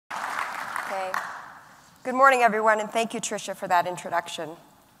Okay. Good morning, everyone, and thank you, Tricia, for that introduction.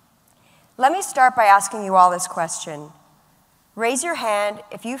 Let me start by asking you all this question. Raise your hand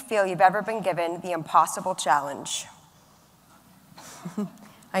if you feel you've ever been given the impossible challenge.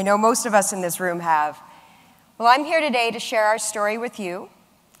 I know most of us in this room have. Well, I'm here today to share our story with you,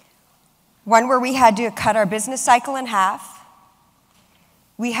 one where we had to cut our business cycle in half.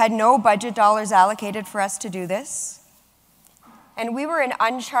 We had no budget dollars allocated for us to do this. And we were in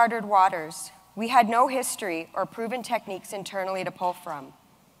uncharted waters. We had no history or proven techniques internally to pull from.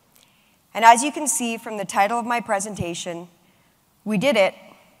 And as you can see from the title of my presentation, we did it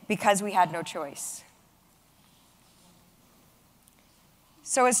because we had no choice.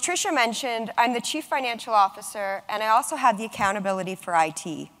 So as Tricia mentioned, I'm the Chief Financial Officer, and I also have the accountability for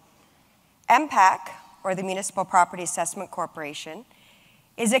IT. MPAC, or the Municipal Property Assessment Corporation,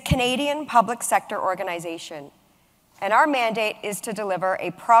 is a Canadian public sector organization. And our mandate is to deliver a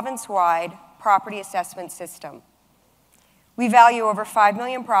province-wide property assessment system. We value over 5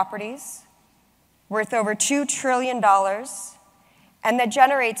 million properties, worth over $2 trillion, and that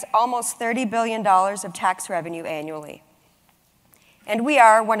generates almost $30 billion of tax revenue annually. And we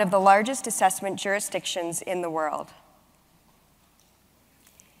are one of the largest assessment jurisdictions in the world.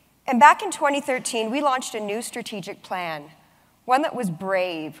 And back in 2013, we launched a new strategic plan, one that was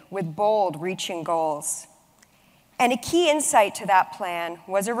brave, with bold, reaching goals. And a key insight to that plan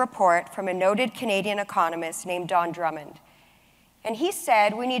was a report from a noted Canadian economist named Don Drummond. And he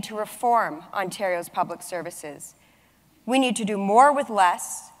said we need to reform Ontario's public services. We need to do more with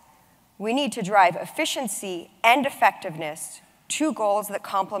less. We need to drive efficiency and effectiveness, two goals that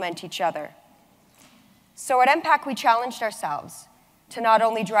complement each other. So at MPAC, we challenged ourselves to not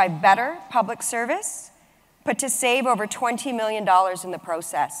only drive better public service, but to save over $20 million in the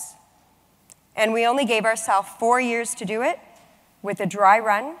process. And we only gave ourselves 4 years to do it, with a dry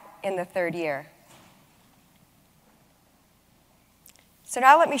run in the third year. So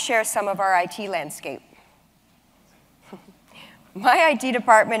now let me share some of our IT landscape. My IT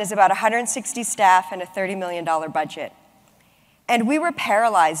department is about 160 staff and a $30 million budget. And we were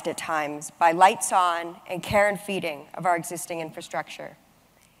paralyzed at times by lights on and care and feeding of our existing infrastructure.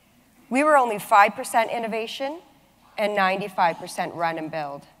 We were only 5% innovation and 95% run and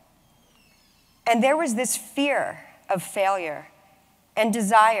build. And there was this fear of failure and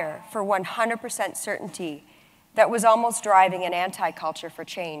desire for 100% certainty that was almost driving an anti-culture for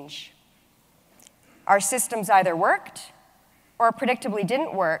change. Our systems either worked or predictably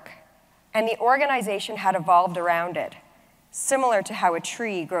didn't work, and the organization had evolved around it, similar to how a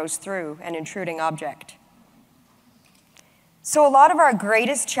tree grows through an intruding object. So a lot of our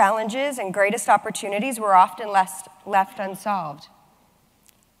greatest challenges and greatest opportunities were often left unsolved.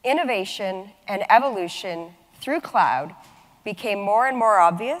 Innovation and evolution through cloud became more and more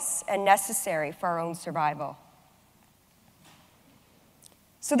obvious and necessary for our own survival.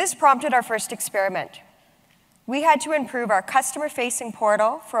 So this prompted our first experiment. We had to improve our customer-facing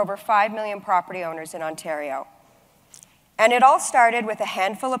portal for over 5 million property owners in Ontario. And it all started with a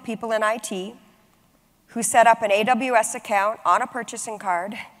handful of people in IT who set up an AWS account on a purchasing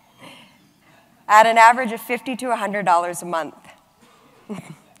card at an average of $50 to $100 a month.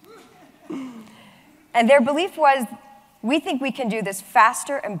 And their belief was, we think we can do this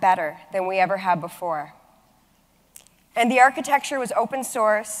faster and better than we ever have before. And the architecture was open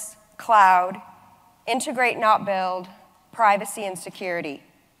source, cloud, integrate not build, privacy and security.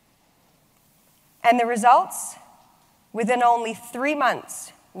 And the results? Within only 3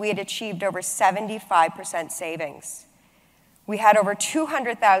 months, we had achieved over 75% savings. We had over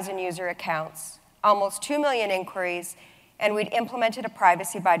 200,000 user accounts, almost 2 million inquiries, and we'd implemented a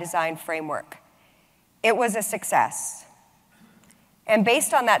privacy by design framework. It was a success. And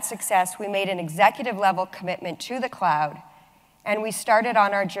based on that success, we made an executive-level commitment to the cloud, and we started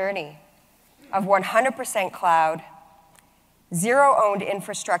on our journey of 100% cloud, zero-owned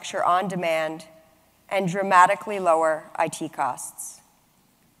infrastructure on demand, and dramatically lower IT costs.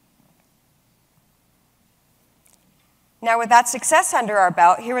 Now, with that success under our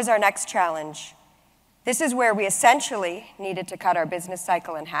belt, here is our next challenge. This is where we essentially needed to cut our business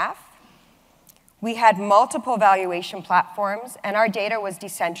cycle in half. We had multiple valuation platforms, and our data was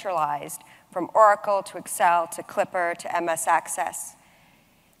decentralized, from Oracle to Excel to Clipper to MS Access.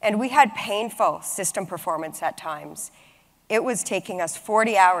 And we had painful system performance at times. It was taking us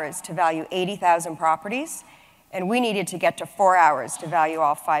 40 hours to value 80,000 properties, and we needed to get to 4 hours to value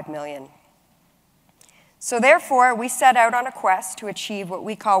all 5 million. So therefore, we set out on a quest to achieve what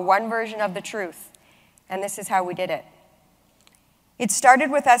we call one version of the truth, and this is how we did it. It started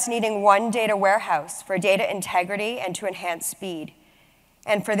with us needing one data warehouse for data integrity and to enhance speed.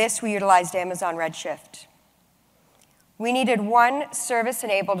 And for this, we utilized Amazon Redshift. We needed one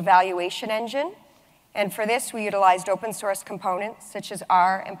service-enabled valuation engine, and for this, we utilized open source components such as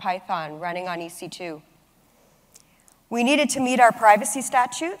R and Python running on EC2. We needed to meet our privacy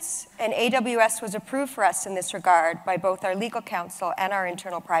statutes, and AWS was approved for us in this regard by both our legal counsel and our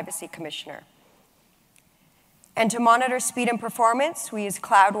internal privacy commissioner. And to monitor speed and performance, we used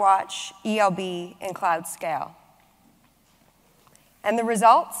CloudWatch, ELB, and CloudScale. And the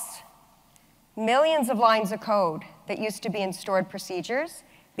results? Millions of lines of code that used to be in stored procedures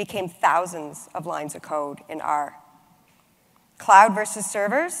became thousands of lines of code in R. Cloud versus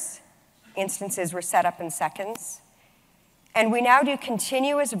servers, instances were set up in seconds. And we now do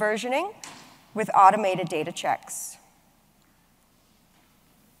continuous versioning with automated data checks.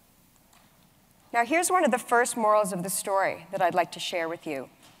 Now, here's one of the first morals of the story that I'd like to share with you.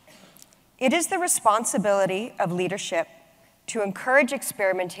 It is the responsibility of leadership to encourage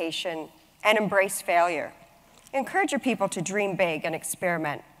experimentation and embrace failure. Encourage your people to dream big and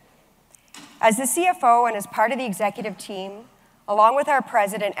experiment. As the CFO and as part of the executive team, along with our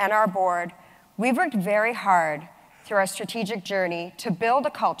president and our board, we've worked very hard through our strategic journey to build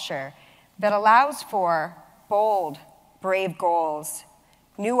a culture that allows for bold, brave goals,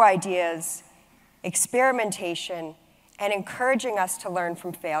 new ideas, experimentation, and encouraging us to learn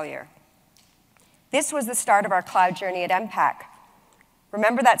from failure. This was the start of our cloud journey at MPAC.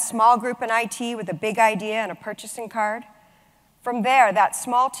 Remember that small group in IT with a big idea and a purchasing card? From there, that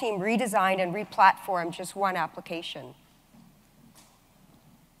small team redesigned and replatformed just one application.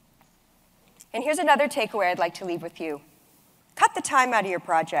 And here's another takeaway I'd like to leave with you. Cut the time out of your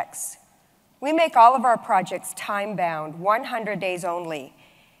projects. We make all of our projects time-bound, 100 days only.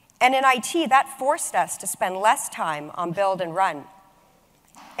 And in IT, that forced us to spend less time on build and run.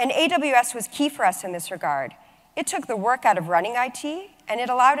 And AWS was key for us in this regard. It took the work out of running IT, and it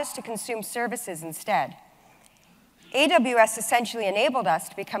allowed us to consume services instead. AWS essentially enabled us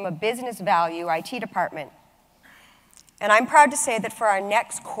to become a business value IT department. And I'm proud to say that for our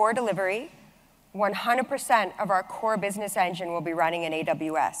next core delivery, 100% of our core business engine will be running in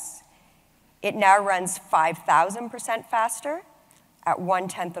AWS. It now runs 5,000% faster at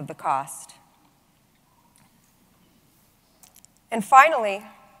 1/10 of the cost. And finally,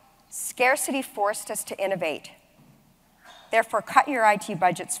 scarcity forced us to innovate. Therefore, cut your IT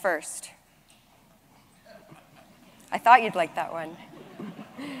budgets first. I thought you'd like that one.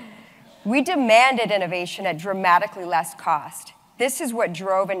 We demanded innovation at dramatically less cost. This is what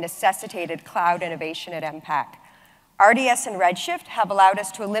drove and necessitated cloud innovation at MPAC. RDS and Redshift have allowed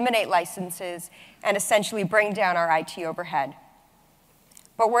us to eliminate licenses and essentially bring down our IT overhead.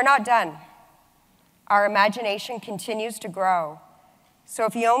 But we're not done. Our imagination continues to grow. So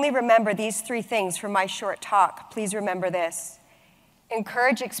if you only remember these three things from my short talk, please remember this.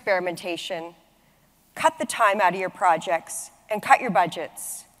 Encourage experimentation, cut the time out of your projects, and cut your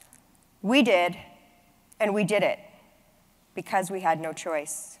budgets. We did, and we did it because we had no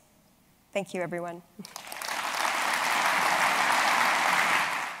choice. Thank you, everyone.